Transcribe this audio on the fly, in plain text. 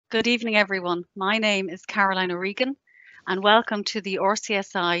Good evening, everyone. My name is Caroline O'Regan, and welcome to the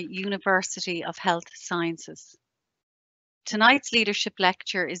RCSI University of Health Sciences. Tonight's leadership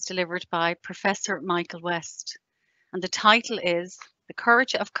lecture is delivered by Professor Michael West, and the title is The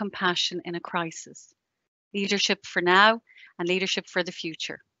Courage of Compassion in a Crisis, Leadership for Now and Leadership for the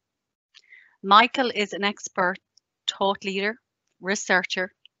Future. Michael is an expert thought leader,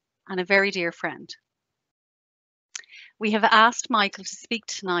 researcher, and a very dear friend. We have asked Michael to speak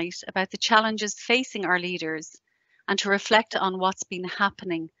tonight about the challenges facing our leaders and to reflect on what's been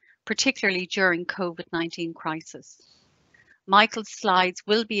happening, particularly during COVID-19 crisis. Michael's slides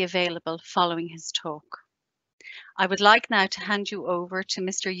will be available following his talk. I would like now to hand you over to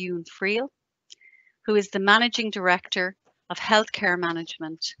Mr. Ewan Friel, who is the Managing Director of Healthcare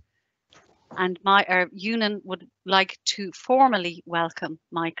Management. And Ewan would like to formally welcome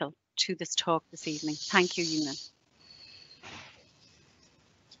Michael to this talk this evening. Thank you, Ewan.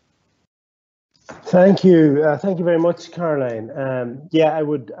 Thank you. Thank you very much, Caroline. I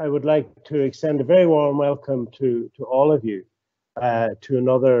would like to extend a very warm welcome to all of you to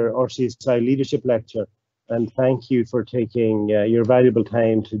another RCSI leadership lecture, and thank you for taking your valuable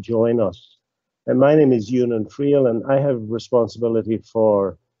time to join us. And my name is Ewan Friel, and I have responsibility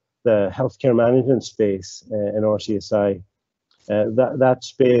for the healthcare management space in RCSI. That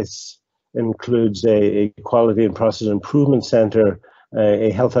space includes a quality and process improvement centre, a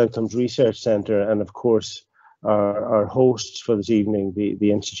health outcomes research centre, and of course our hosts for this evening,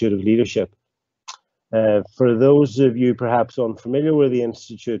 the Institute of Leadership. For those of you perhaps unfamiliar with the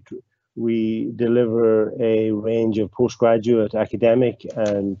Institute, we deliver a range of postgraduate academic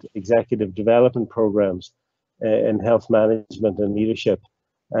and executive development programs in health management and leadership,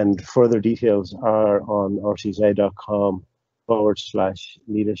 and further details are on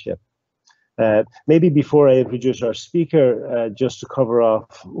rcsi.com/leadership. Maybe before I introduce our speaker, just to cover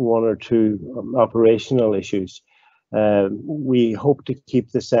off one or two operational issues. We hope to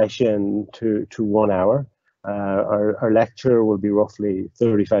keep the session to 1 hour. Our lecture will be roughly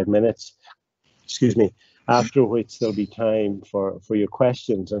 35 minutes, after which there'll be time for your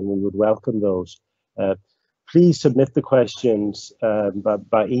questions, and we would welcome those. Please submit the questions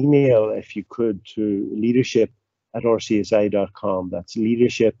by email, if you could, to leadership@rcsi.com. That's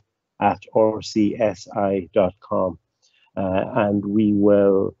leadership@rcsi.com. And we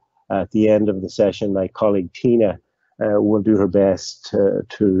will, at the end of the session, my colleague Tina will do her best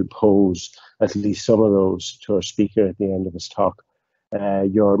to pose at least some of those to our speaker at the end of his talk.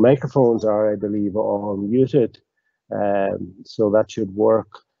 Your microphones are, I believe, all muted, so that should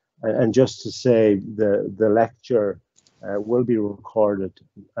work. And just to say, the lecture will be recorded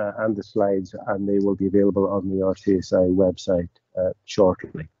and the slides, and they will be available on the RCSI website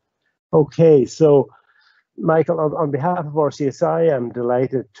shortly. Okay, so Michael, on behalf of RCSI, I'm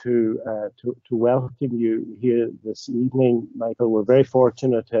delighted to welcome you here this evening. Michael, we're very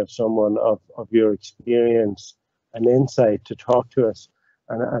fortunate to have someone of your experience and insight to talk to us.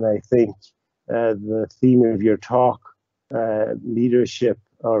 And I think the theme of your talk, leadership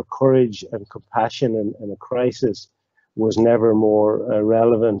or courage and compassion in a crisis, was never more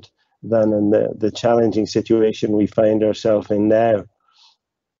relevant than in the challenging situation we find ourselves in now.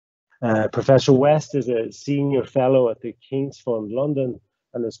 Professor West is a senior fellow at the King's Fund London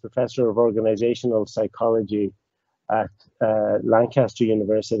and is professor of organisational psychology at Lancaster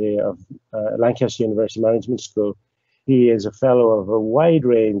University Management School. He is a fellow of a wide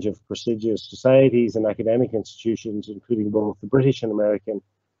range of prestigious societies and academic institutions, including both the British and American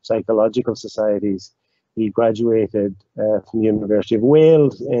psychological societies. He graduated from the University of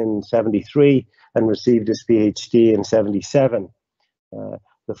Wales in '73 and received his PhD in '77.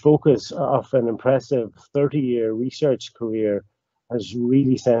 The focus of an impressive 30-year research career has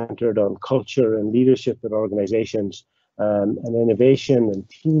really centered on culture and leadership in organizations, and innovation and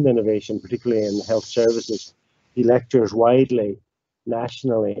team innovation, particularly in health services. He lectures widely,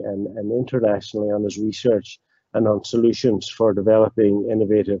 nationally and internationally, on his research and on solutions for developing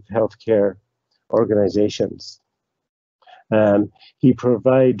innovative healthcare organizations. He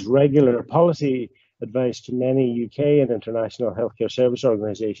provides regular policy advice to many UK and international healthcare service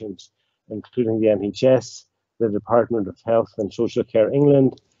organisations, including the NHS, the Department of Health and Social Care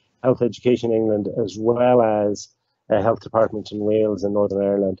England, Health Education England, as well as health departments in Wales and Northern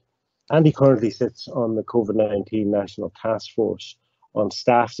Ireland. And he currently sits on the COVID-19 National Task Force on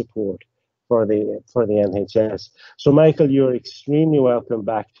staff support for the NHS. So Michael, you're extremely welcome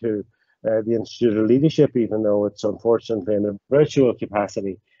back to the Institute of Leadership, even though it's unfortunately in a virtual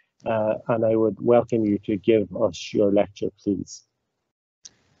capacity. And I would welcome you to give us your lecture, please.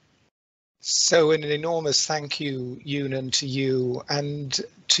 So an enormous thank you, Ewan, to you, and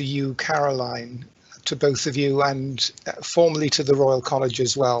to you, Caroline, to both of you, and formally to the Royal College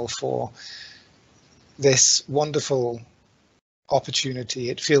as well, for this wonderful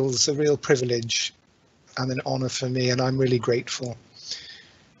opportunity. It feels a real privilege and an honour for me, and I'm really grateful.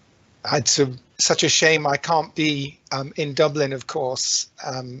 It's such a shame I can't be in Dublin, of course.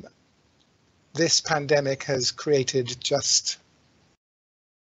 This pandemic has created just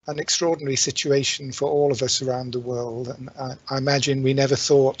an extraordinary situation for all of us around the world, and I imagine we never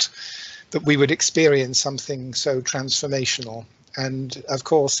thought that we would experience something so transformational. And of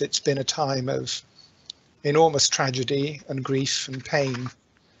course, it's been a time of enormous tragedy and grief and pain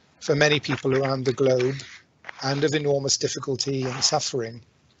for many people around the globe, and of enormous difficulty and suffering.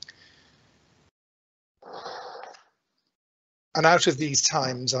 And out of these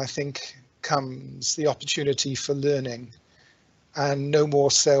times, I think, comes the opportunity for learning, and no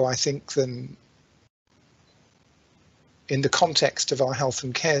more so, I think, than in the context of our health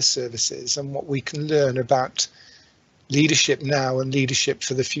and care services and what we can learn about leadership now and leadership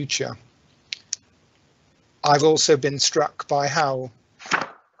for the future. I've also been struck by how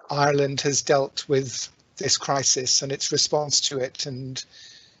Ireland has dealt with this crisis and its response to it, and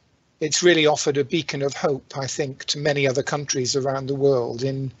it's really offered a beacon of hope, I think, to many other countries around the world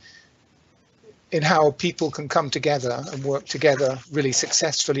in how people can come together and work together really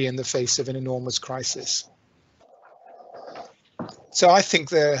successfully in the face of an enormous crisis. So I think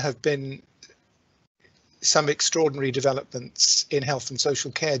there have been some extraordinary developments in health and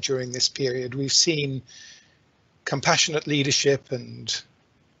social care during this period. We've seen compassionate leadership and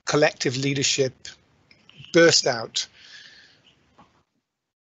collective leadership burst out.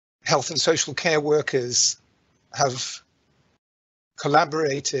 Health and social care workers have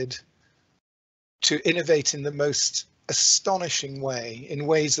collaborated to innovate in the most astonishing way, in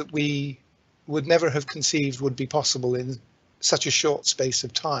ways that we would never have conceived would be possible in such a short space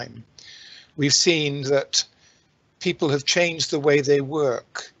of time. We've seen that people have changed the way they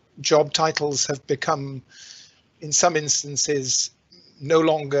work. Job titles have become, in some instances, no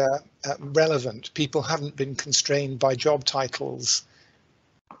longer relevant. People haven't been constrained by job titles.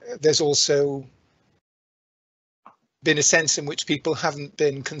 There's also been a sense in which people haven't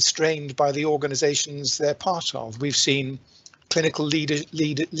been constrained by the organizations they're part of. We've seen clinical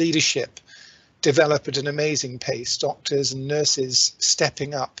leadership develop at an amazing pace, doctors and nurses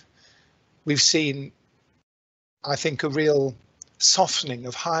stepping up. We've seen, I think, a real softening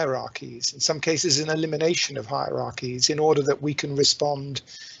of hierarchies, in some cases an elimination of hierarchies, in order that we can respond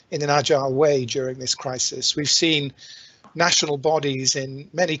in an agile way during this crisis. We've seen national bodies in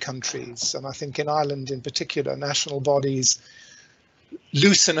many countries, and I think in Ireland in particular, national bodies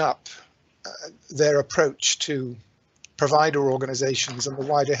loosen up their approach to provider organizations and the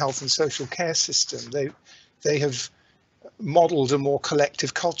wider health and social care system. They have modeled a more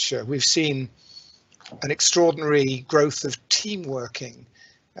collective culture. We've seen an extraordinary growth of team working.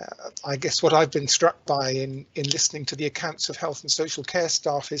 I guess what I've been struck by in listening to the accounts of health and social care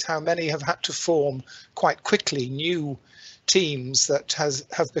staff is how many have had to form quite quickly new teams that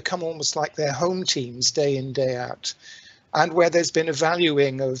have become almost like their home teams day in, day out, and where there's been a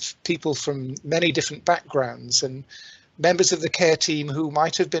valuing of people from many different backgrounds, and members of the care team who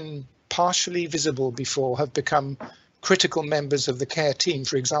might have been partially visible before have become critical members of the care team,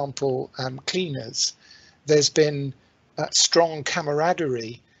 for example, cleaners. There's been strong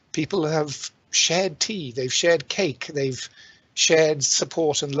camaraderie. People have shared tea, they've shared cake, they've shared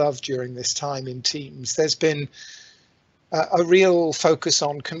support and love during this time in teams. There's been a real focus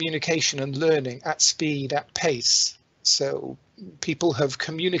on communication and learning at speed, at pace. So people have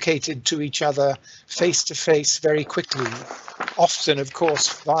communicated to each other face to face very quickly, often, of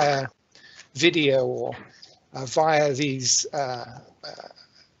course, via video or via these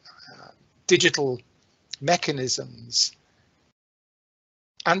digital mechanisms.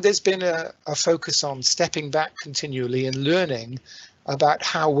 And there's been a focus on stepping back continually and learning about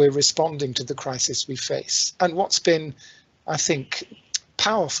how we're responding to the crisis we face. And what's been, I think,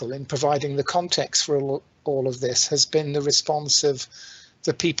 powerful in providing the context for all of this has been the response of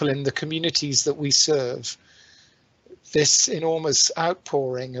the people in the communities that we serve. This enormous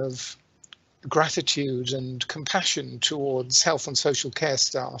outpouring of gratitude and compassion towards health and social care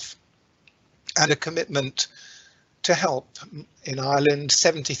staff, and a commitment to help. In Ireland,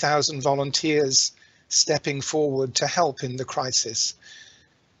 70,000 volunteers stepping forward to help in the crisis.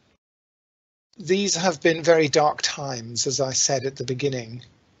 These have been very dark times, as I said at the beginning,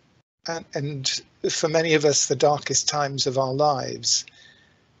 and for many of us, the darkest times of our lives.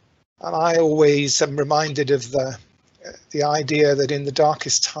 And I always am reminded of the the idea that in the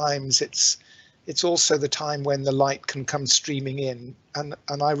darkest times, it's also the time when the light can come streaming in. And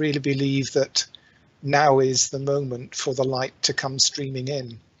I really believe that now is the moment for the light to come streaming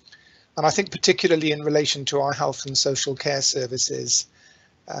in. And I think particularly in relation to our health and social care services,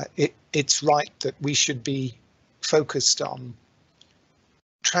 it's right that we should be focused on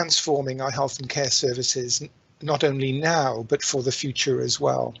transforming our health and care services, not only now, but for the future as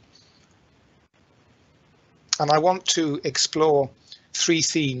well. And I want to explore three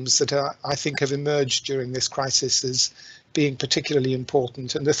themes that I think have emerged during this crisis as being particularly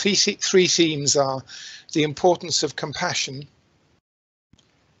important. And the three themes are the importance of compassion,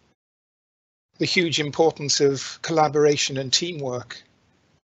 the huge importance of collaboration and teamwork,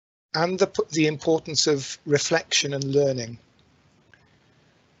 and the importance of reflection and learning.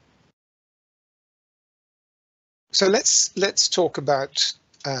 So let's talk about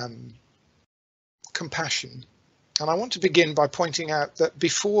compassion. And I want to begin by pointing out that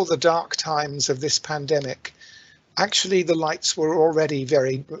before the dark times of this pandemic, actually the lights were already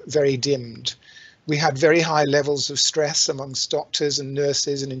very, very dimmed. We had very high levels of stress amongst doctors and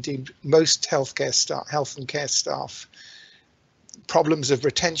nurses, and indeed most health and care staff. Problems of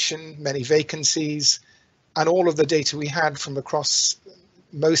retention, many vacancies, and all of the data we had from across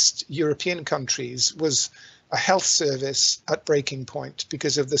most European countries was a health service at breaking point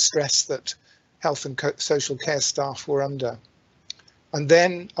because of the stress that health and social care staff were under. And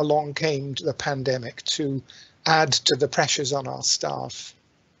then along came the pandemic to add to the pressures on our staff.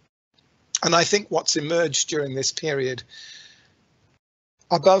 And I think what's emerged during this period,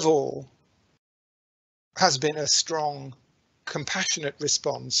 above all, has been a strong, compassionate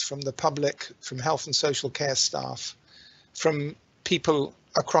response from the public, from health and social care staff, from people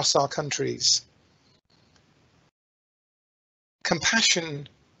across our countries. Compassion,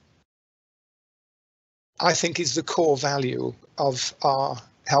 I think, is the core value of our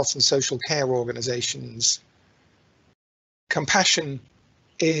health and social care organisations. Compassion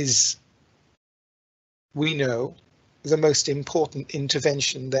is, we know, the most important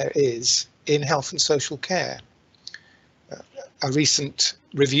intervention there is in health and social care. A recent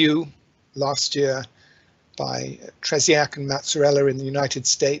review last year by Tresiak and Mazzarella in the United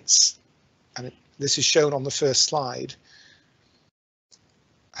States, and this is shown on the first slide,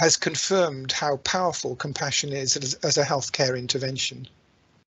 has confirmed how powerful compassion is as a healthcare intervention.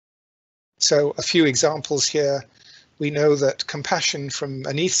 So a few examples here. We know that compassion from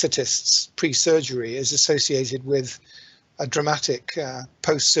anaesthetists pre-surgery is associated with a dramatic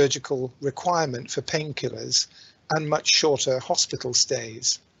post-surgical requirement for painkillers and much shorter hospital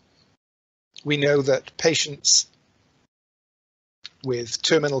stays. We know that patients with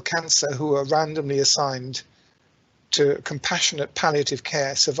terminal cancer who are randomly assigned to compassionate palliative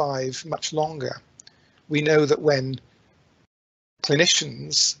care survive much longer. We know that when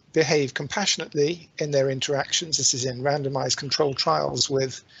clinicians behave compassionately in their interactions, this is in randomized controlled trials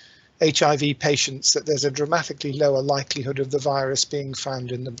with HIV patients, that there's a dramatically lower likelihood of the virus being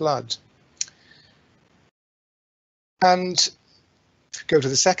found in the blood. And if we go to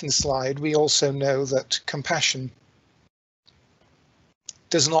the second slide, we also know that compassion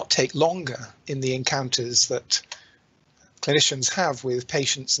does not take longer in the encounters that clinicians have with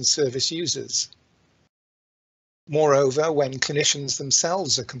patients and service users. Moreover, when clinicians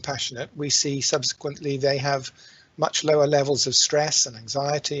themselves are compassionate, we see subsequently they have much lower levels of stress and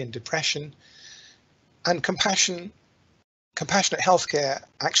anxiety and depression. And compassionate healthcare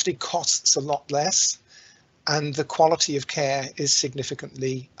actually costs a lot less, and the quality of care is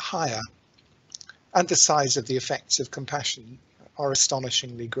significantly higher. And the size of the effects of compassion are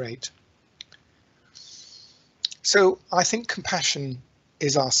astonishingly great. So I think compassion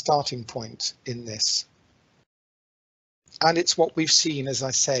is our starting point in this. And it's what we've seen, as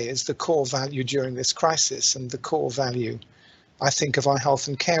I say, as the core value during this crisis and the core value, I think, of our health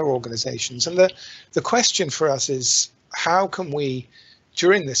and care organisations. And the question for us is, how can we,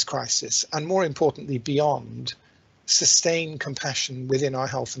 during this crisis, and more importantly beyond, sustain compassion within our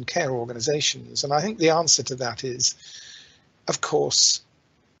health and care organisations? And I think the answer to that is, of course,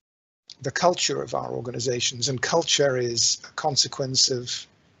 the culture of our organisations, and culture is a consequence of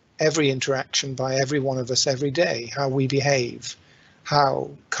every interaction by every one of us every day, how we behave, how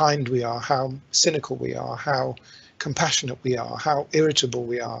kind we are, how cynical we are, how compassionate we are, how irritable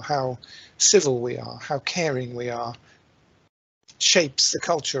we are, how civil we are, how caring we are, shapes the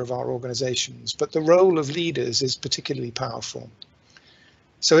culture of our organisations. But the role of leaders is particularly powerful.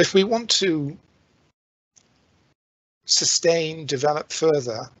 So if we want to sustain, develop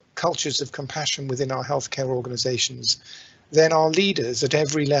further cultures of compassion within our healthcare organisations, then our leaders at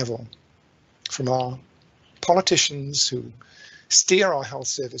every level, from our politicians who steer our health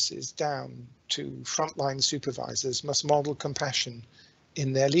services down to frontline supervisors must model compassion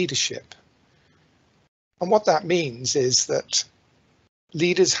in their leadership. And what that means is that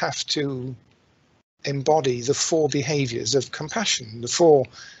leaders have to embody the 4 behaviors of compassion. The 4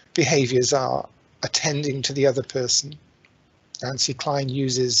 behaviors are attending to the other person. Nancy Klein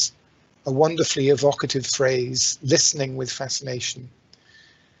uses a wonderfully evocative phrase, listening with fascination.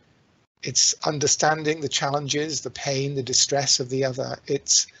 It's understanding the challenges, the pain, the distress of the other.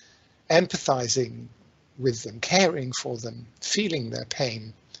 It's empathizing with them, caring for them, feeling their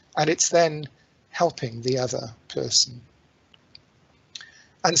pain, and it's then helping the other person.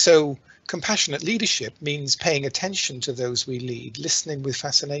 And so compassionate leadership means paying attention to those we lead, listening with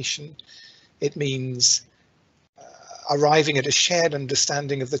fascination. It means arriving at a shared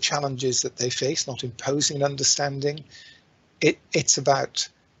understanding of the challenges that they face, not imposing an understanding. It's about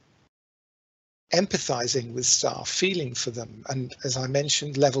empathizing with staff, feeling for them. And as I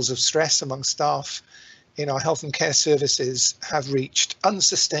mentioned, levels of stress among staff in our health and care services have reached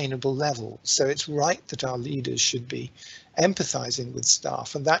unsustainable levels. So it's right that our leaders should be empathizing with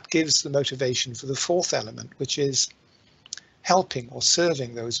staff. And that gives the motivation for the 4th element, which is helping or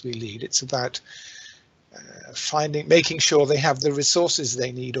serving those we lead. It's about making sure they have the resources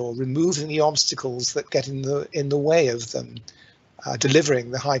they need, or removing the obstacles that get in the way of them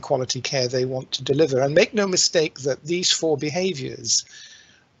delivering the high quality care they want to deliver. And make no mistake that these 4 behaviors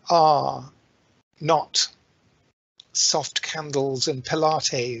are not soft candles and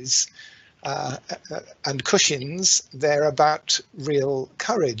Pilates and cushions. They're about real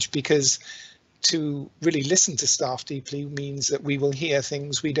courage, because to really listen to staff deeply means that we will hear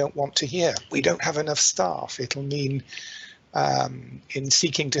things we don't want to hear. We don't have enough staff. It'll mean in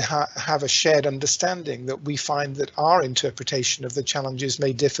seeking to have a shared understanding that we find that our interpretation of the challenges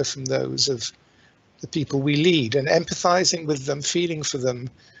may differ from those of the people we lead, and empathizing with them, feeling for them,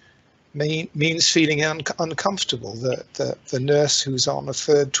 means feeling uncomfortable. The nurse who's on a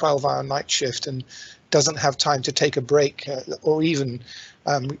 3rd 12-hour night shift and doesn't have time to take a break or even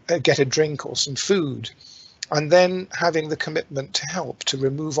get a drink or some food, and then having the commitment to help, to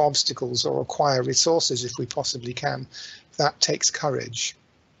remove obstacles or acquire resources if we possibly can. That takes courage.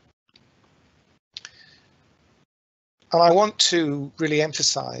 And I want to really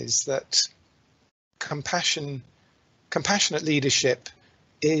emphasize that compassionate leadership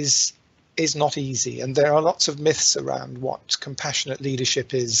is not easy, and there are lots of myths around what compassionate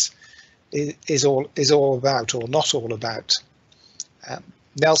leadership is all about, or not all about.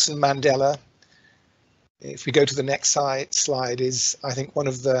 Nelson Mandela, if we go to the next slide, is, I think, one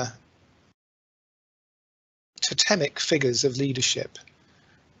of the totemic figures of leadership.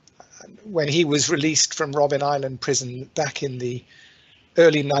 When he was released from Robben Island prison back in the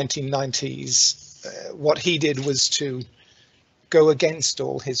early 1990s, what he did was to go against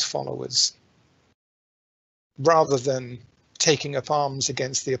all his followers. Rather than taking up arms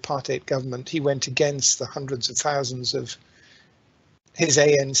against the apartheid government, he went against the hundreds of thousands of his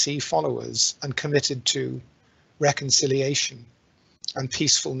ANC followers and committed to reconciliation and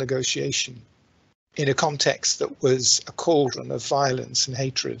peaceful negotiation in a context that was a cauldron of violence and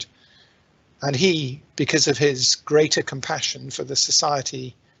hatred. And he, because of his greater compassion for the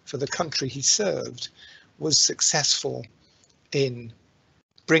society, for the country he served, was successful in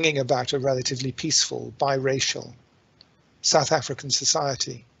bringing about a relatively peaceful, biracial South African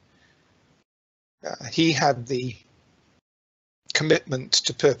society. He had the commitment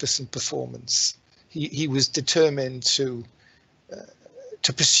to purpose and performance. He was determined to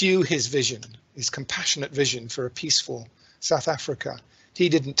pursue his vision, his compassionate vision for a peaceful South Africa. He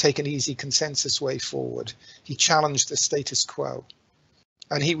didn't take an easy consensus way forward. He challenged the status quo,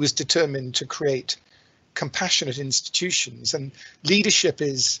 and he was determined to create compassionate institutions. And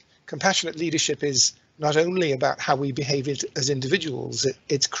compassionate leadership is not only about how we behave as individuals,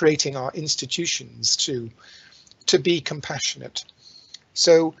 it's creating our institutions to be compassionate.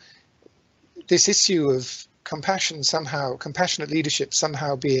 So this issue of compassionate leadership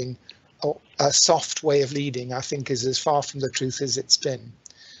somehow being a soft way of leading, I think, is as far from the truth as it's been.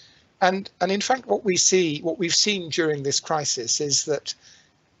 And in fact, what we've seen during this crisis is that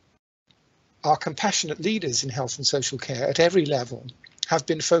our compassionate leaders in health and social care at every level have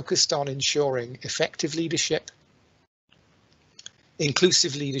been focused on ensuring effective leadership,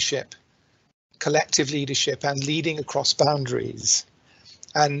 inclusive leadership, collective leadership, and leading across boundaries.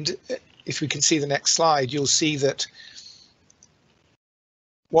 And if we can see the next slide, you'll see that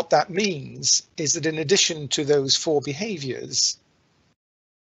what that means is that in addition to those 4 behaviors,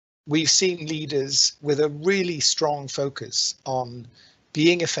 we've seen leaders with a really strong focus on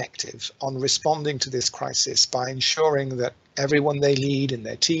being effective on responding to this crisis by ensuring that everyone they lead in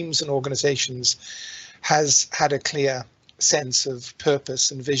their teams and organizations has had a clear sense of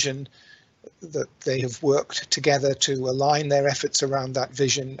purpose and vision, that they have worked together to align their efforts around that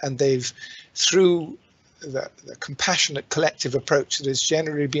vision, and they've, through the compassionate collective approach that has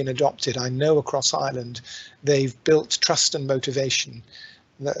generally been adopted, I know across Ireland, they've built trust and motivation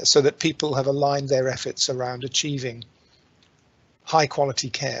so that people have aligned their efforts around achieving high quality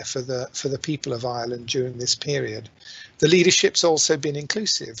care for the people of Ireland during this period. The leadership's also been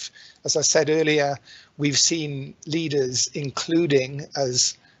inclusive. As I said earlier, we've seen leaders including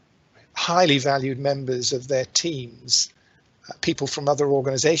as highly valued members of their teams, people from other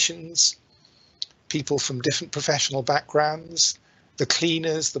organizations, people from different professional backgrounds, the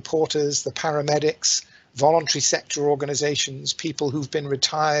cleaners, the porters, the paramedics, voluntary sector organizations, people who've been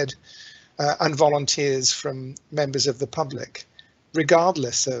retired, and volunteers from members of the public,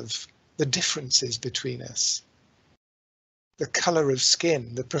 regardless of the differences between us, the color of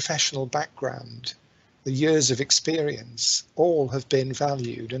skin, the professional background, the years of experience, all have been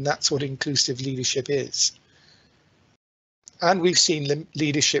valued, and that's what inclusive leadership is. And we've seen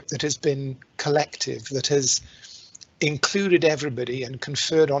leadership that has been collective, that has included everybody and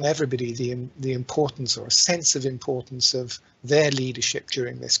conferred on everybody the importance, or a sense of importance, of their leadership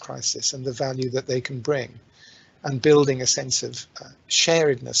during this crisis and the value that they can bring, and building a sense of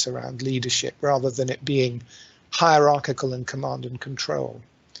sharedness around leadership rather than it being hierarchical and command and control.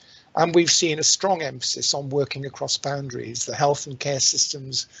 And we've seen a strong emphasis on working across boundaries, the health and care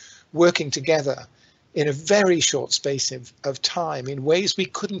systems working together in a very short space of time in ways we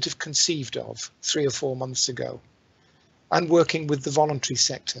couldn't have conceived of 3 or 4 months ago, and working with the voluntary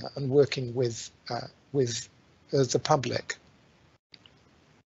sector and working with the public.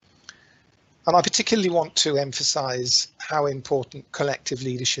 And I particularly want to emphasize how important collective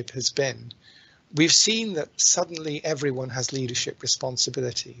leadership has been. We've seen that suddenly everyone has leadership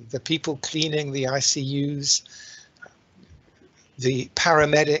responsibility. The people cleaning the ICUs, the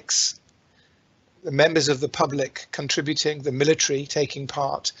paramedics, the members of the public contributing, the military taking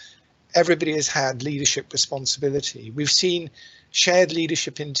part, everybody has had leadership responsibility. We've seen shared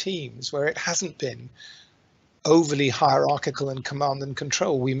leadership in teams where it hasn't been overly hierarchical and command and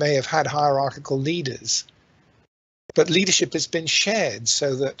control. We may have had hierarchical leaders, but leadership has been shared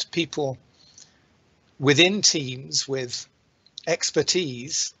so that people within teams with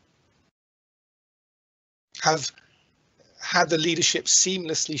expertise have had the leadership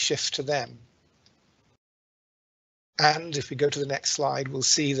seamlessly shift to them. And if we go to the next slide, we'll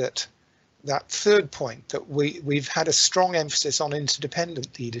see that third point, that we've had a strong emphasis on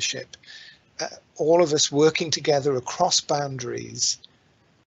interdependent leadership, all of us working together across boundaries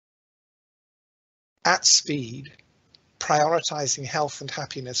at speed, prioritizing health and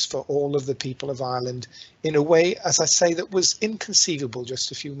happiness for all of the people of Ireland in a way, as I say, that was inconceivable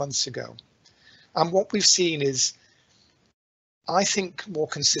just a few months ago. And what we've seen is, I think, more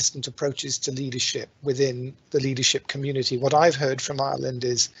consistent approaches to leadership within the leadership community. What I've heard from Ireland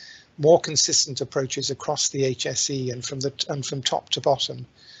is more consistent approaches across the HSE and from top to bottom.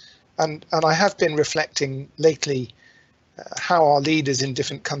 And I have been reflecting lately how our leaders in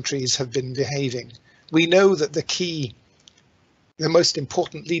different countries have been behaving. We know that the most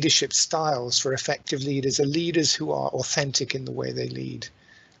important leadership styles for effective leaders are leaders who are authentic in the way they lead,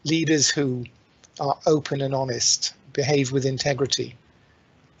 leaders who are open and honest, behave with integrity,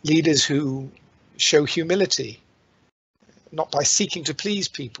 leaders who show humility, not by seeking to please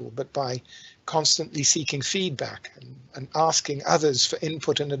people, but by constantly seeking feedback and asking others for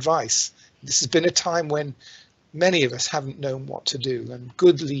input and advice. This has been a time when many of us haven't known what to do, and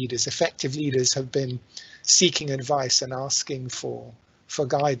good leaders, effective leaders, have been seeking advice and asking for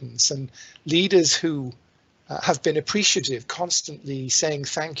guidance, and leaders who have been appreciative, constantly saying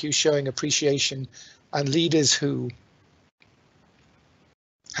thank you, showing appreciation, and leaders who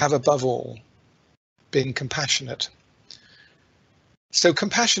have above all been compassionate. So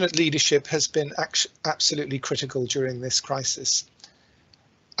compassionate leadership has been absolutely critical during this crisis.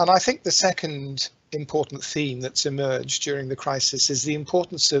 And I think the second important theme that's emerged during the crisis is the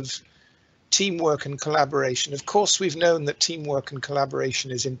importance of teamwork and collaboration. Of course, we've known that teamwork and collaboration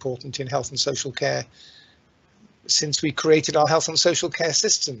is important in health and social care since we created our health and social care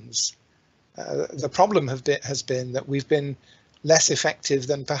systems. The problem has been that we've been less effective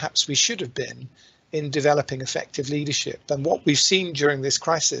than perhaps we should have been in developing effective leadership. And what we've seen during this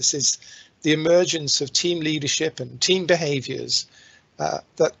crisis is the emergence of team leadership and team behaviours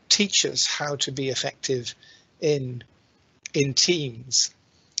that teach us how to be effective in teams.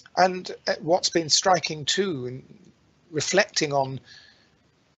 And what's been striking too, in reflecting on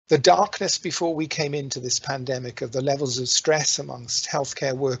The darkness before we came into this pandemic of the levels of stress amongst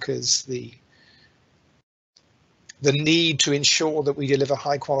healthcare workers, the need to ensure that we deliver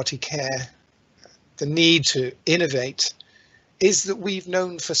high quality care, the need to innovate, is that we've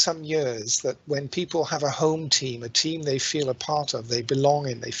known for some years that when people have a home team, a team they feel a part of, they belong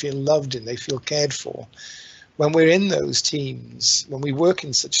in, they feel loved in, they feel cared for, when we're in those teams, when we work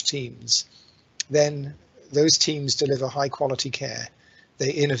in such teams, then those teams deliver high quality care,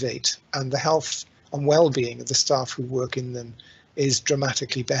 they innovate, and the health and well-being of the staff who work in them is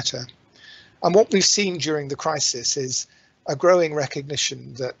dramatically better. And what we've seen during the crisis is a growing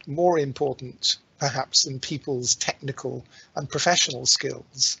recognition that more important perhaps than people's technical and professional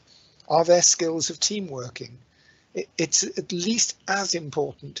skills are their skills of team working. It's at least as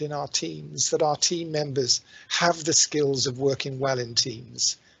important in our teams that our team members have the skills of working well in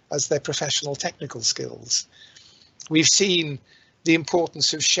teams as their professional technical skills. We've seen the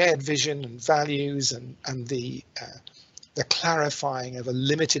importance of shared vision and values and the clarifying of a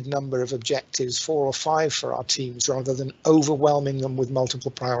limited number of objectives, 4 or 5 for our teams, rather than overwhelming them with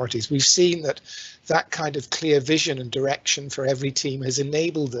multiple priorities. We've seen that kind of clear vision and direction for every team has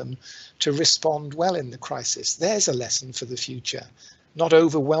enabled them to respond well in the crisis. There's a lesson for the future, not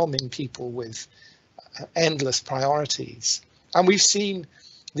overwhelming people with endless priorities. And we've seen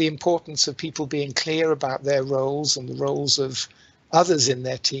the importance of people being clear about their roles and the roles of others in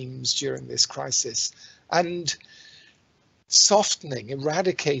their teams during this crisis, and softening,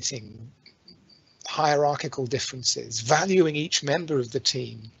 eradicating hierarchical differences, valuing each member of the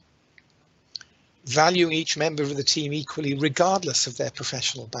team, valuing each member of the team equally regardless of their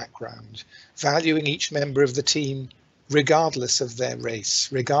professional background, valuing each member of the team regardless of their race,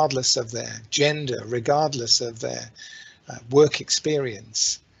 regardless of their gender, regardless of their work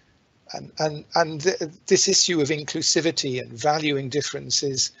experience. And this issue of inclusivity and valuing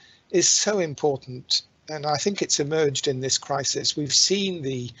differences is so important. And I think it's emerged in this crisis. We've seen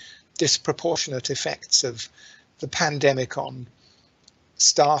the disproportionate effects of the pandemic on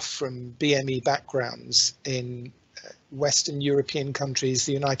staff from BME backgrounds in Western European countries,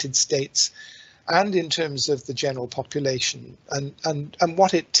 the United States, and in terms of the general population. And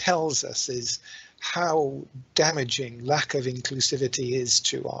what it tells us is how damaging lack of inclusivity is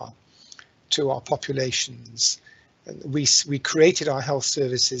to our populations. We created our health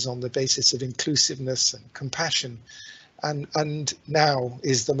services on the basis of inclusiveness and compassion, and now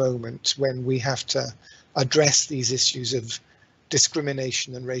is the moment when we have to address these issues of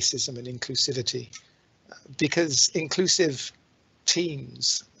discrimination and racism and inclusivity, because inclusive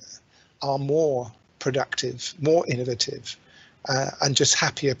teams are more productive, more innovative, and just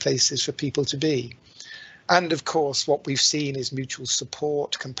happier places for people to be. And of course, what we've seen is mutual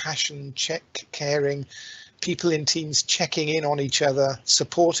support, compassion, caring, people in teams checking in on each other,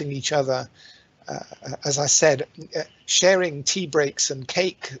 supporting each other. As I said, sharing tea breaks and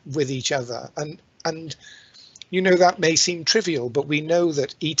cake with each other. And you know, that may seem trivial, but we know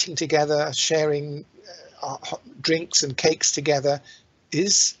that eating together, sharing drinks and cakes together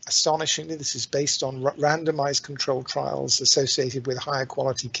is astonishingly, this is based on randomized controlled trials associated with higher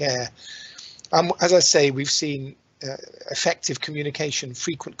quality care. As I say, we've seen effective communication,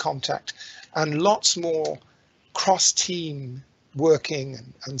 frequent contact, and lots more cross-team working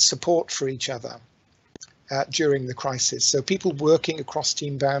and support for each other during the crisis. So people working across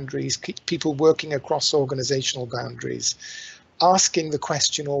team boundaries, people working across organizational boundaries, asking the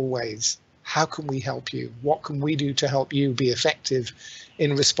question always, how can we help you? What can we do to help you be effective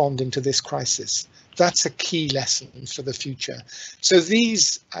in responding to this crisis? That's a key lesson for the future. So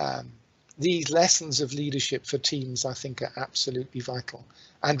these lessons of leadership for teams, I think, are absolutely vital.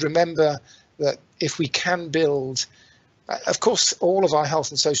 And remember that if we can build, of course, all of our health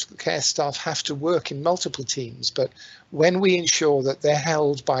and social care staff have to work in multiple teams, but when we ensure that they're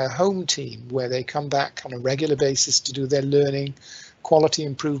held by a home team where they come back on a regular basis to do their learning, quality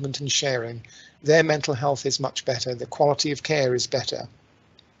improvement and sharing, their mental health is much better, the quality of care is better.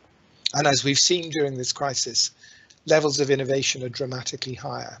 And as we've seen during this crisis, levels of innovation are dramatically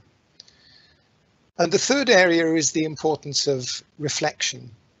higher. And the third area is the importance of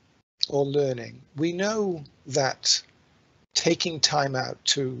reflection or learning. We know that taking time out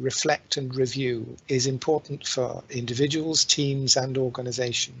to reflect and review is important for individuals, teams, and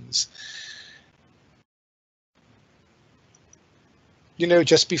organizations. You know,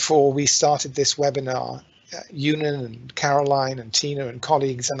 just before we started this webinar, Yunan and Caroline and Tina and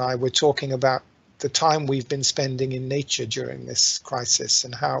colleagues and I were talking about the time we've been spending in nature during this crisis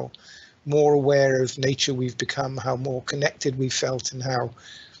and how more aware of nature we've become, how more connected we felt, and how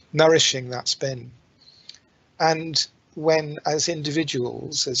nourishing that's been. And when, as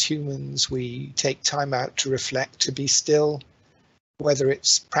individuals, as humans, we take time out to reflect, to be still, whether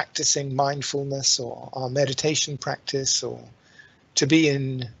it's practicing mindfulness or our meditation practice, or to be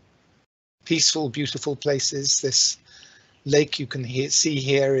in peaceful, beautiful places. This lake you can see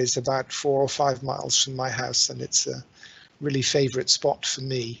here is about 4 or 5 miles from my house, and it's a really favorite spot for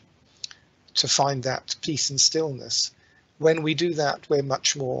me to find that peace and stillness. When we do that, we're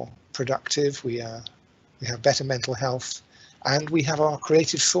much more productive. We have better mental health, and we have our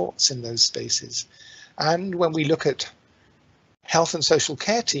creative thoughts in those spaces. And when we look at health and social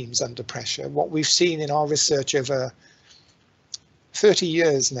care teams under pressure, what we've seen in our research over 30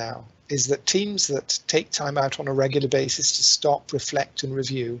 years now is that teams that take time out on a regular basis to stop, reflect and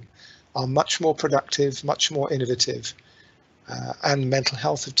review are much more productive, much more innovative, and mental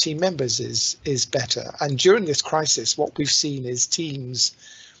health of team members is better. And during this crisis, what we've seen is teams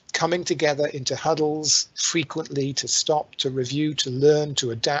coming together into huddles frequently to stop, to review, to learn,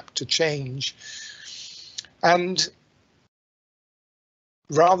 to adapt, to change. And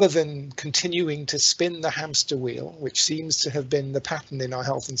rather than continuing to spin the hamster wheel, which seems to have been the pattern in our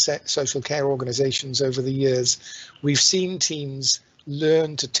health and social care organisations over the years, we've seen teams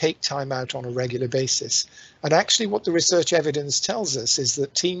learn to take time out on a regular basis. And actually what the research evidence tells us is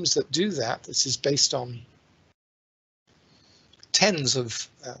that teams that do that, this is based on tens of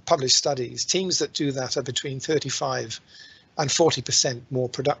published studies, teams that do that are between 35 and 40% more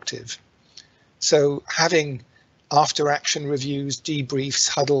productive. So having after action reviews, debriefs,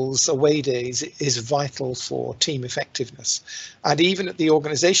 huddles, away days is vital for team effectiveness. And even at the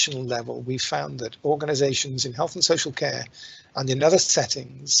organizational level, we found that organizations in health and social care and in other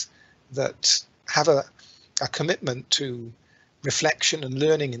settings that have a commitment to reflection and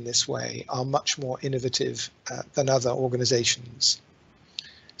learning in this way are much more innovative than other organizations.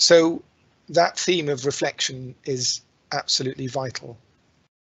 So that theme of reflection is absolutely vital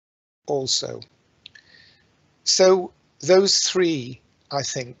also. So those three, I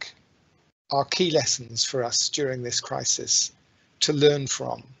think, are key lessons for us during this crisis to learn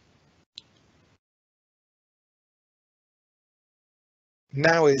from.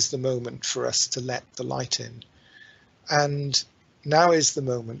 Now is the moment for us to let the light in. And now is the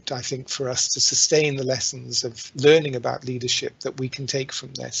moment, I think, for us to sustain the lessons of learning about leadership that we can take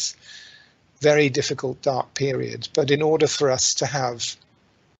from this very difficult, dark period. But in order for us to have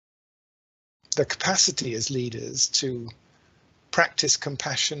the capacity as leaders to practice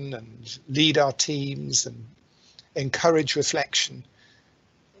compassion and lead our teams and encourage reflection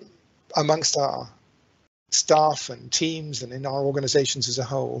amongst our staff and teams and in our organizations as a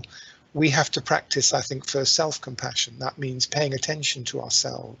whole, we have to practice, I think, first self-compassion. That means paying attention to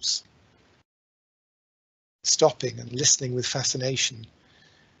ourselves, stopping and listening with fascination,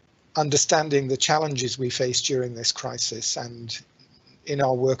 understanding the challenges we face during this crisis and in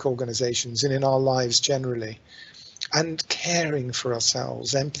our work organizations and in our lives generally, and caring for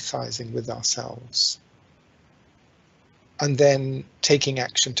ourselves, empathizing with ourselves, and then taking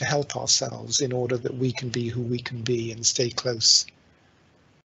action to help ourselves in order that we can be who we can be and stay close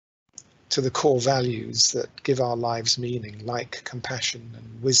to the core values that give our lives meaning, like compassion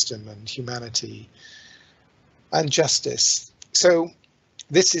and wisdom and humanity and justice. So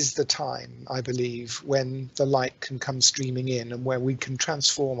this is the time, I believe, when the light can come streaming in and where we can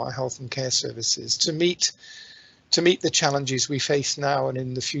transform our health and care services to meet the challenges we face now and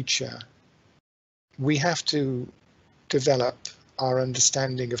in the future. We have to develop our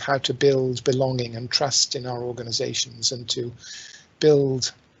understanding of how to build belonging and trust in our organizations and to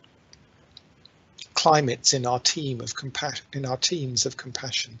build climates in our teams of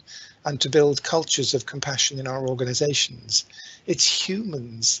compassion and to build cultures of compassion in our organizations. It's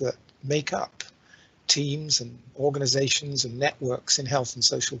humans that make up teams and organizations and networks in health and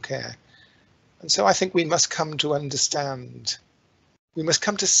social care. And so I think we must come to understand, we must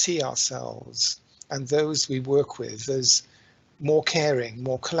come to see ourselves and those we work with as more caring,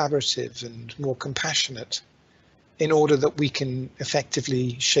 more collaborative and more compassionate in order that we can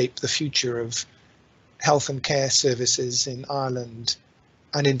effectively shape the future of health and care services in Ireland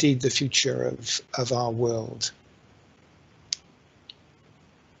and indeed the future of our world.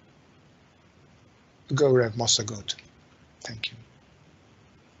 Go Rev Mossagod. Thank you.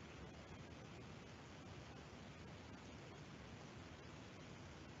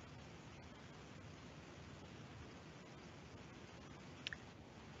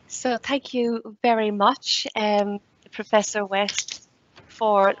 So thank you very much, Professor West,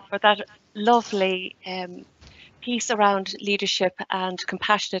 for that lovely piece around leadership and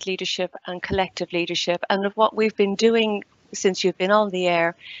compassionate leadership and collective leadership. And what we've been doing since you've been on the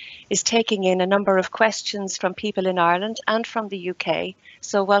air, is taking in a number of questions from people in Ireland and from the UK.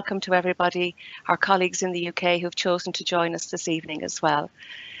 So welcome to everybody, our colleagues in the UK who've chosen to join us this evening as well.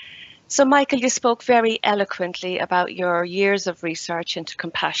 So Michael, you spoke very eloquently about your years of research into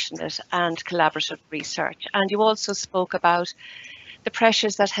compassionate and collaborative research. And you also spoke about the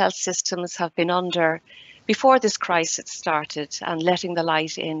pressures that health systems have been under before this crisis started and letting the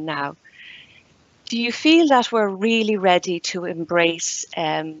light in now. Do you feel that we're really ready to embrace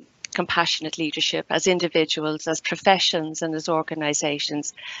compassionate leadership as individuals, as professions and as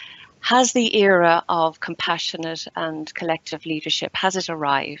organisations? Has the era of compassionate and collective leadership, has it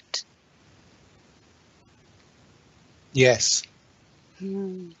arrived? Yes,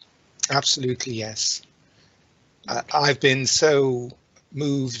 absolutely yes. I've been so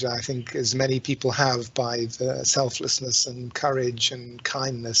moved, I think, as many people have, by the selflessness and courage and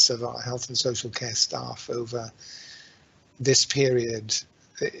kindness of our health and social care staff over this period.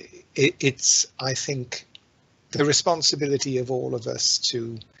 It's, I think, the responsibility of all of us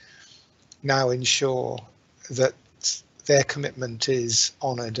to now ensure that their commitment is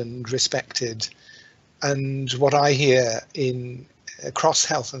honoured and respected. And what I hear across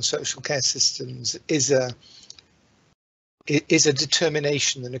health and social care systems is a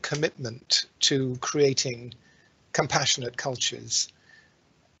determination and a commitment to creating compassionate cultures.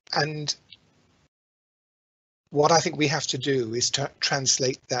 And what I think we have to do is to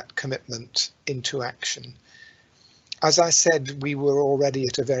translate that commitment into action. As I said, we were already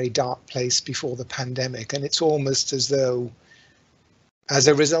at a very dark place before the pandemic, and it's almost as though, as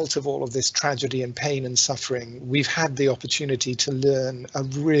a result of all of this tragedy and pain and suffering, we've had the opportunity to learn a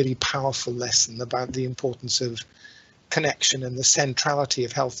really powerful lesson about the importance of connection and the centrality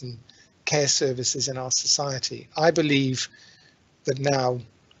of health and care services in our society. I believe that now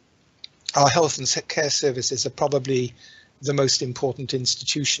our health and care services are probably the most important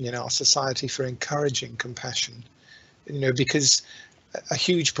institution in our society for encouraging compassion, because a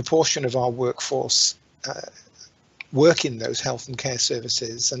huge proportion of our workforce work in those health and care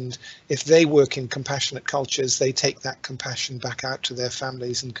services, and if they work in compassionate cultures, they take that compassion back out to their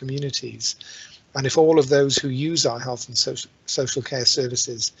families and communities. And if all of those who use our health and social care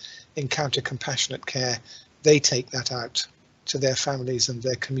services encounter compassionate care, they take that out to their families and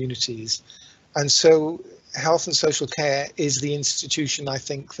their communities. And so health and social care is the institution, I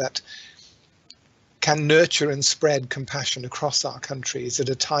think, that can nurture and spread compassion across our countries at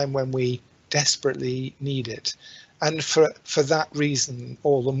a time when we desperately need it. And for that reason,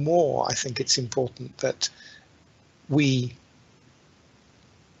 all the more, I think it's important that we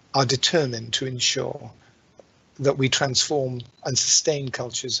are determined to ensure that we transform and sustain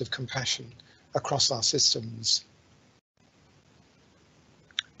cultures of compassion across our systems.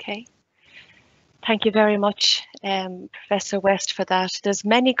 Okay. Thank you very much, Professor West, for that. There's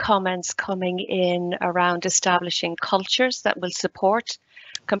many comments coming in around establishing cultures that will support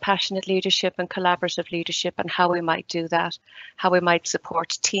compassionate leadership and collaborative leadership, and how we might do that, how we might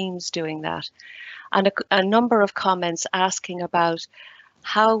support teams doing that. And a number of comments asking about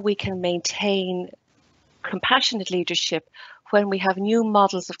how we can maintain compassionate leadership when we have new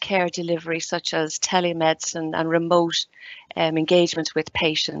models of care delivery, such as telemedicine and remote engagement with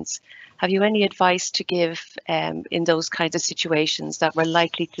patients. Have you any advice to give in those kinds of situations that we're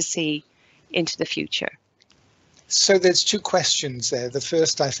likely to see into the future? So there's two questions there. The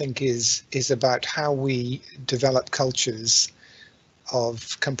first, I think, is about how we develop cultures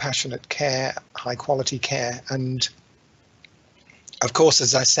of compassionate care, high quality care. And of course,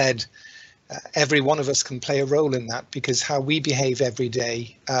 as I said, every one of us can play a role in that, because how we behave every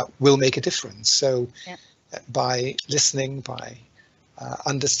day will make a difference. So by listening, by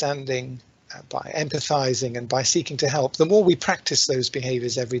understanding, by empathizing, and by seeking to help, the more we practice those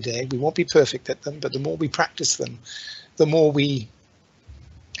behaviors every day, we won't be perfect at them, but the more we practice them, the more we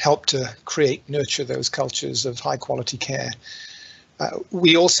help to nurture those cultures of high quality care.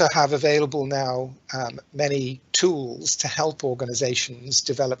 We also have available now many tools to help organisations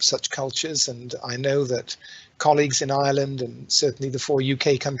develop such cultures, and I know that colleagues in Ireland and certainly the 4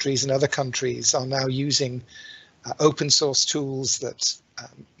 UK countries and other countries are now using open source tools that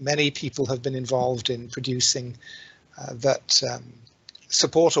many people have been involved in producing that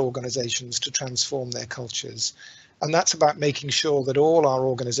support organisations to transform their cultures. And that's about making sure that all our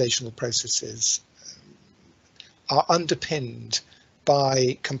organisational processes are underpinned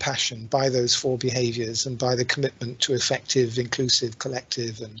by compassion, by those 4 behaviours, and by the commitment to effective, inclusive,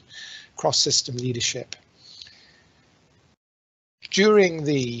 collective and cross-system leadership. During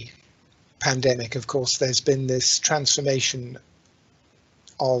the pandemic, of course, there's been this transformation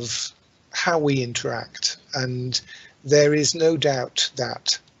of how we interact, and there is no doubt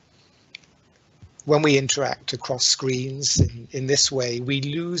that when we interact across screens in this way, we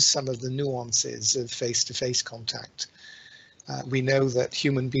lose some of the nuances of face-to-face contact. We know that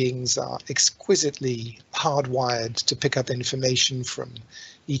human beings are exquisitely hardwired to pick up information from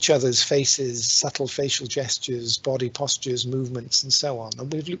each other's faces, subtle facial gestures, body postures, movements, and so on.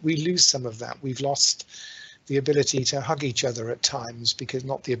 And we lose some of that. We've lost the ability to hug each other at times, because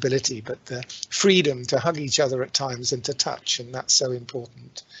not the ability, but the freedom to hug each other at times and to touch, and that's so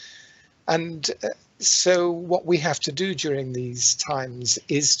important. And so what we have to do during these times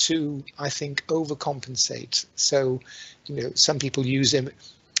is to, I think, overcompensate. So, some people use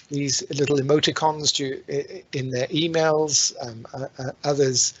these little emoticons in their emails.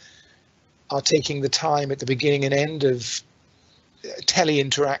 Others are taking the time at the beginning and end of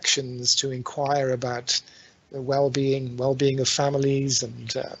tele-interactions to inquire about the well-being of families and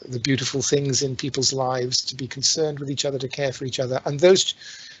the beautiful things in people's lives, to be concerned with each other, to care for each other. And those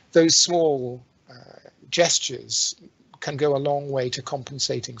small gestures can go a long way to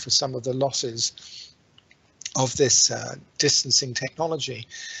compensating for some of the losses of this distancing technology.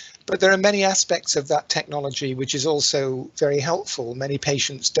 But there are many aspects of that technology which is also very helpful. Many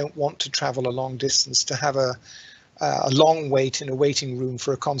patients don't want to travel a long distance to have a long wait in a waiting room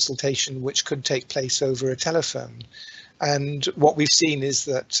for a consultation which could take place over a telephone. And what we've seen is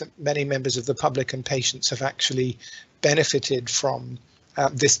that many members of the public and patients have actually benefited from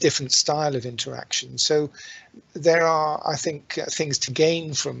this different style of interaction. So there are, I think, things to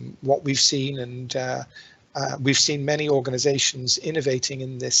gain from what we've seen, and we've seen many organizations innovating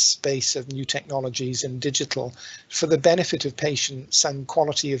in this space of new technologies and digital for the benefit of patients and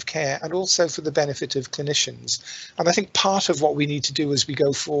quality of care, and also for the benefit of clinicians. And I think part of what we need to do as we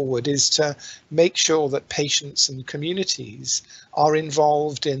go forward is to make sure that patients and communities are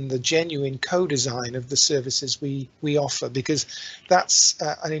involved in the genuine co-design of the services we offer, because that's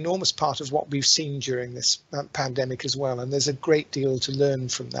an enormous part of what we've seen during this pandemic as well. And there's a great deal to learn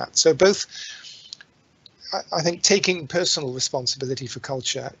from that. So both, I think, taking personal responsibility for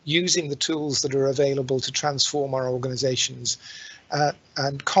culture, using the tools that are available to transform our organizations,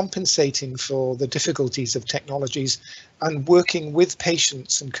 and compensating for the difficulties of technologies, and working with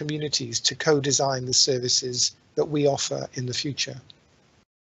patients and communities to co-design the services that we offer in the future.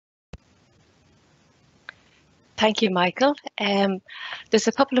 Thank you, Michael. There's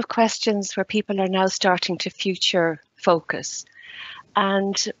a couple of questions where people are now starting to future focus.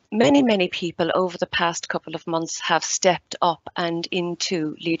 And many people over the past couple of months have stepped up and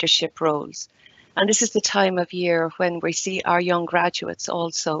into leadership roles. And this is the time of year when we see our young graduates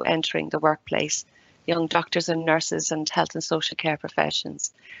also entering the workplace, young doctors and nurses and health and social care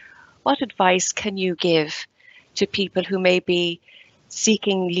professions. What advice can you give to people who may be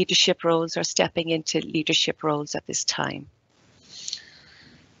seeking leadership roles or stepping into leadership roles at this time?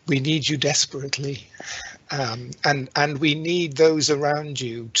 We need you desperately, and we need those around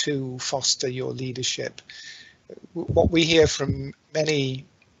you to foster your leadership. What we hear from many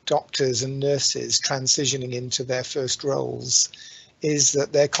doctors and nurses transitioning into their first roles is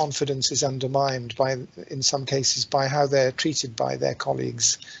that their confidence is undermined by, in some cases, by how they're treated by their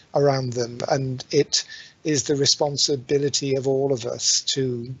colleagues around them. And it is the responsibility of all of us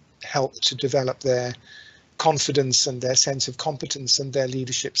to help to develop their confidence and their sense of competence and their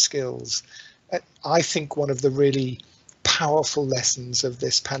leadership skills. I think one of the really powerful lessons of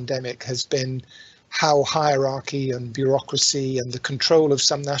this pandemic has been how hierarchy and bureaucracy and the control of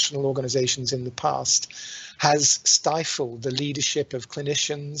some national organizations in the past has stifled the leadership of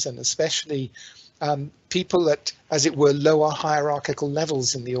clinicians, and especially people at, as it were, lower hierarchical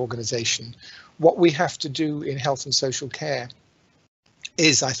levels in the organization. What we have to do in health and social care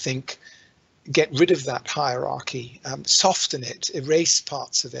is, I think, get rid of that hierarchy, soften it, erase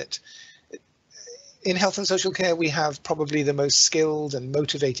parts of it. In health and social care, we have probably the most skilled and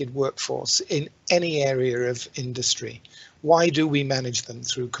motivated workforce in any area of industry. Why do we manage them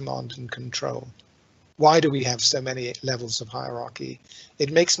through command and control? Why do we have so many levels of hierarchy?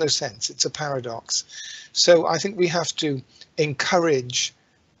 It makes no sense. It's a paradox. So I think we have to encourage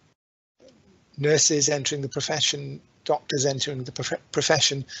nurses entering the profession, doctors entering the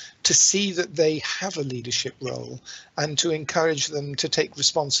profession, to see that they have a leadership role, and to encourage them to take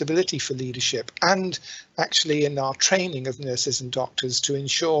responsibility for leadership, and actually in our training of nurses and doctors to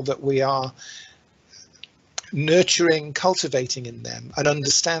ensure that we are nurturing, cultivating in them an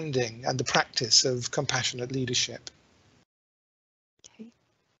understanding and the practice of compassionate leadership.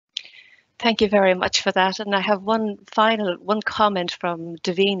 Thank you very much for that. And I have one comment from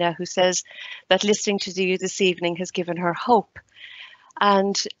Davina, who says that listening to you this evening has given her hope.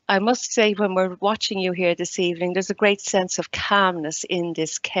 And I must say, when we're watching you here this evening, there's a great sense of calmness in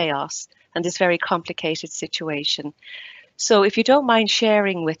this chaos and this very complicated situation. So if you don't mind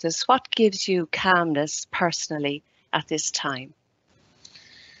sharing with us, what gives you calmness personally at this time?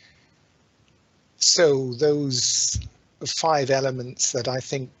 So those 5 elements that I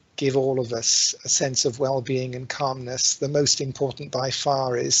think give all of us a sense of well-being and calmness, the most important by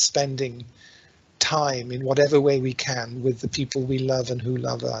far is spending time in whatever way we can with the people we love and who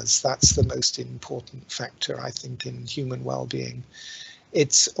love us. That's the most important factor, I think, in human well-being.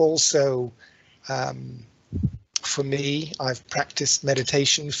 It's also, for me, I've practiced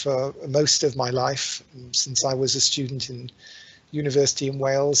meditation for most of my life since I was a student in university in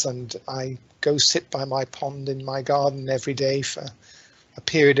Wales, and I go sit by my pond in my garden every day for a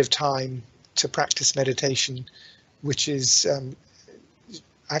period of time to practice meditation, which is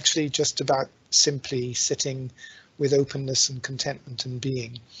actually just about simply sitting with openness and contentment and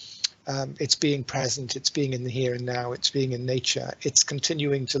being. It's being present, it's being in the here and now, it's being in nature, it's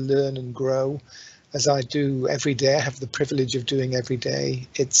continuing to learn and grow as I do every day. I have the privilege of doing every day.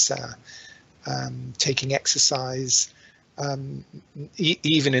 It's taking exercise,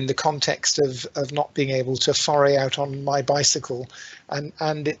 even in the context of not being able to foray out on my bicycle,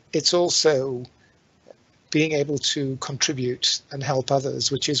 and it's also being able to contribute and help others,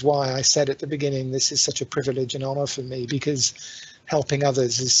 which is why I said at the beginning, this is such a privilege and honor for me, because helping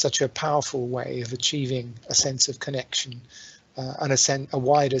others is such a powerful way of achieving a sense of connection and a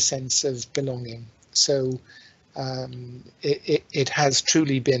wider sense of belonging. So it has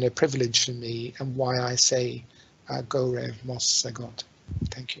truly been a privilege for me, and why I say Gore Mos Sagot.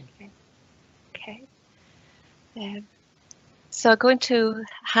 Thank you. Okay. So I'm going to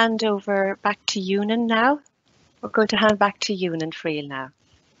hand over back to Ewan now. We're going to hand back to Ewan Friel now.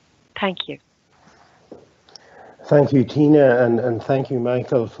 Thank you. Thank you, Tina, and thank you,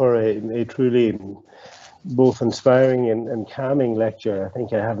 Michael, for a truly both inspiring and calming lecture. I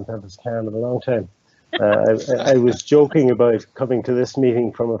think I haven't had this calm in a long time. I was joking about coming to this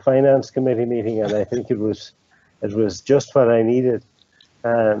meeting from a finance committee meeting, and I think it was just what I needed.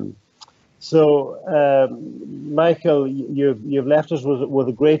 Michael, you've left us with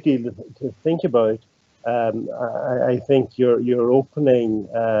a great deal to think about. I think your opening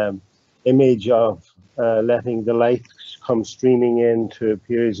image of letting the light come streaming into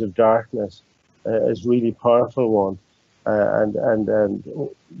periods of darkness is really powerful one, and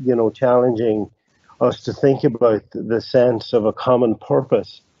you know, challenging us to think about the sense of a common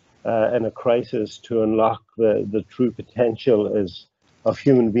purpose in a crisis to unlock the true potential of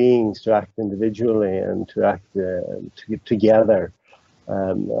human beings to act individually and to act together.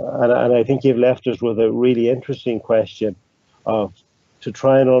 And I think you've left us with a really interesting question of to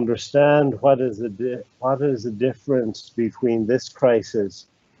try and understand what is the difference between this crisis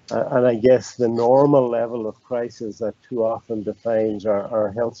and I guess the normal level of crisis that too often defines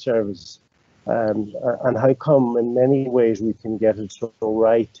our health service, and how come in many ways we can get it so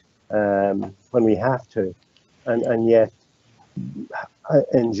right when we have to, and yet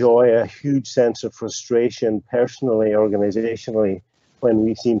enjoy a huge sense of frustration personally, organizationally, when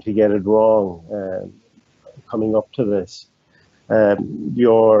we seem to get it wrong coming up to this.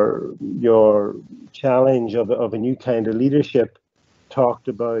 Your challenge of a new kind of leadership talked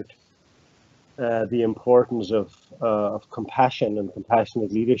about the importance of compassion and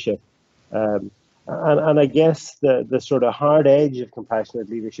compassionate leadership. And I guess the sort of hard edge of compassionate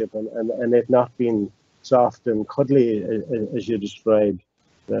leadership and it not being soft and cuddly, as you described,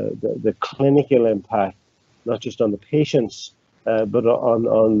 the clinical impact, not just on the patients, but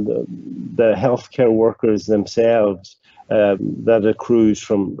on the healthcare workers themselves, that accrues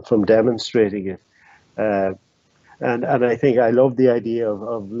from demonstrating it. And I think I love the idea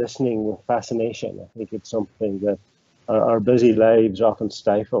of listening with fascination. I think it's something that our busy lives often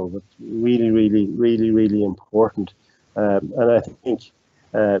stifle, but really important. And I think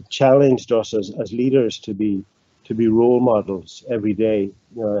challenged us as leaders to be role models every day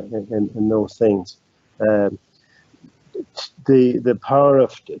in those things. The power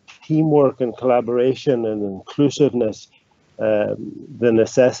of teamwork and collaboration and inclusiveness, the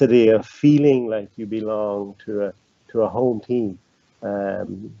necessity of feeling like you belong to a home team,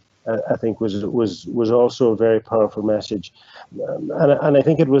 I think was also a very powerful message, and I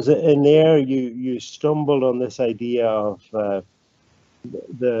think it was in there you stumbled on this idea of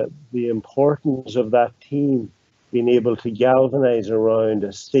the importance of that team being able to galvanize around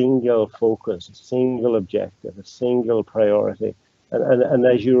a single focus, a single objective, a single priority, and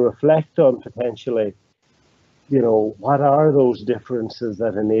as you reflect on potentially what are those differences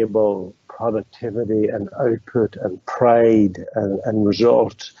that enable productivity and output and pride and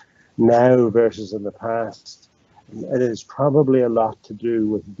result now versus in the past? It is probably a lot to do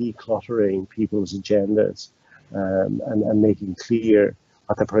with decluttering people's agendas and making clear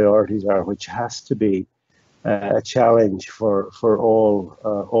what the priorities are, which has to be a challenge for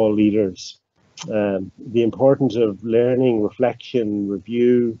all leaders. The importance of learning, reflection,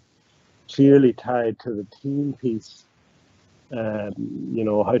 review, clearly tied to the team piece.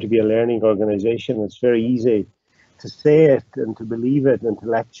 How to be a learning organization. It's very easy to say it and to believe it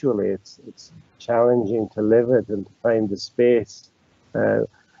intellectually. It's challenging to live it and to find the space. A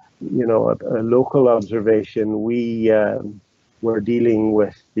local observation, we were dealing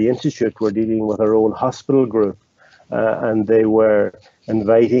with the Institute, we're dealing with our own hospital group, and they were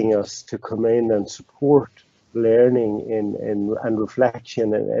inviting us to come in and support learning and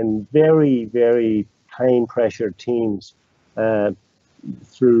reflection in very, very time-pressured teams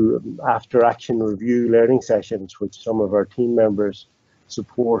through after-action review learning sessions, which some of our team members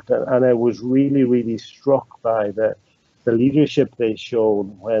support. And I was really, really struck by the leadership they showed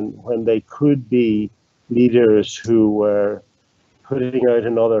when they could be leaders who were putting out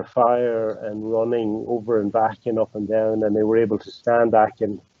another fire and running over and back and up and down, and they were able to stand back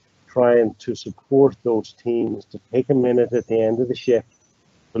and trying to support those teams, to take a minute at the end of the shift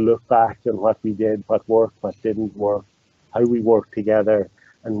to look back on what we did, what worked, what didn't work, how we worked together,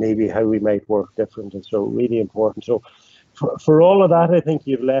 and maybe how we might work differently. So really important. So for all of that, I think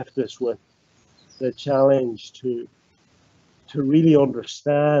you've left us with the challenge to really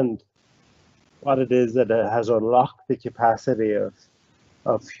understand what it is that has unlocked the capacity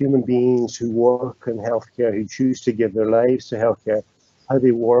of human beings who work in healthcare, who choose to give their lives to healthcare, how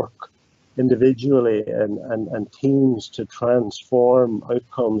they work individually and teams to transform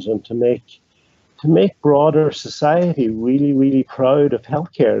outcomes and to make broader society really, really proud of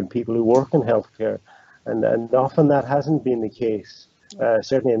healthcare and people who work in healthcare. And often that hasn't been the case,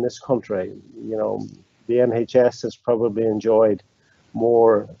 certainly in this country. The NHS has probably enjoyed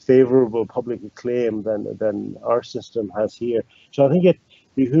more favorable public acclaim than our system has here. So I think it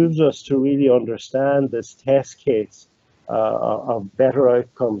behooves us to really understand this test case of better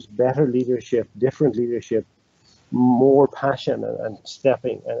outcomes, better leadership, different leadership, more passion and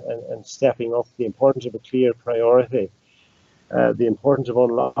stepping up, the importance of a clear priority, the importance of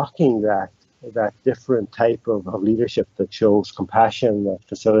unlocking that different type of leadership that shows compassion, that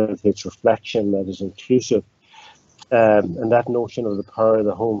facilitates reflection, that is inclusive, and that notion of the power of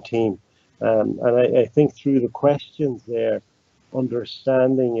the home team. And I think through the questions there,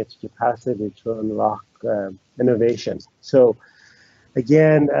 understanding its capacity to unlock innovation. So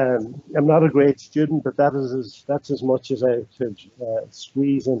again, I'm not a great student, but that's as much as I could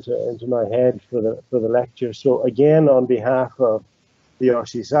squeeze into my head for the lecture. So again, on behalf of the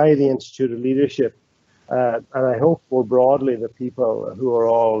RCSI, the Institute of Leadership, and I hope more broadly the people who are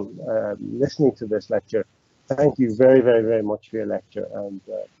all listening to this lecture, thank you very, very, very much for your lecture, and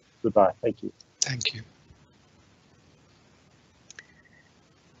goodbye. Thank you. Thank you.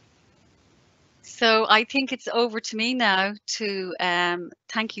 So I think it's over to me now to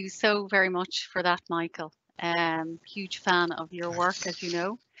thank you so very much for that, Michael. Huge fan of your work, as you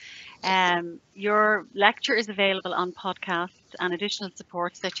know. Your lecture is available on podcasts, and additional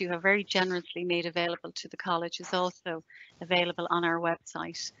supports that you have very generously made available to the college is also available on our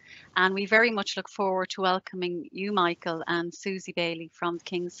website. And we very much look forward to welcoming you, Michael, and Susie Bailey from the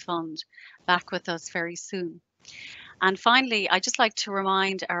King's Fund back with us very soon. And finally, I'd just like to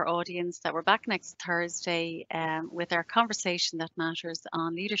remind our audience that we're back next Thursday with our Conversation That Matters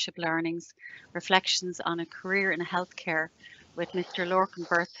on leadership learnings, reflections on a career in healthcare with Mr. Lorcan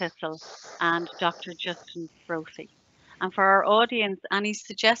Berthistle and Dr. Justin Brophy. And for our audience, any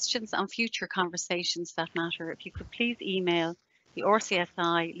suggestions on future conversations that matter, if you could please email the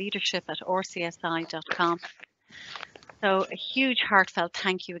RCSI leadership@rcsi.com. So a huge heartfelt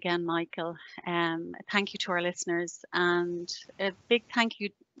thank you again, Michael. Thank you to our listeners, and a big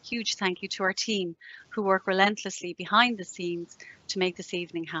huge thank you to our team who work relentlessly behind the scenes to make this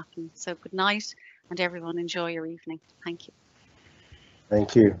evening happen. So good night, and everyone enjoy your evening. Thank you.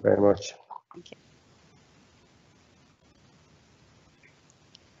 Thank you very much. Thank you.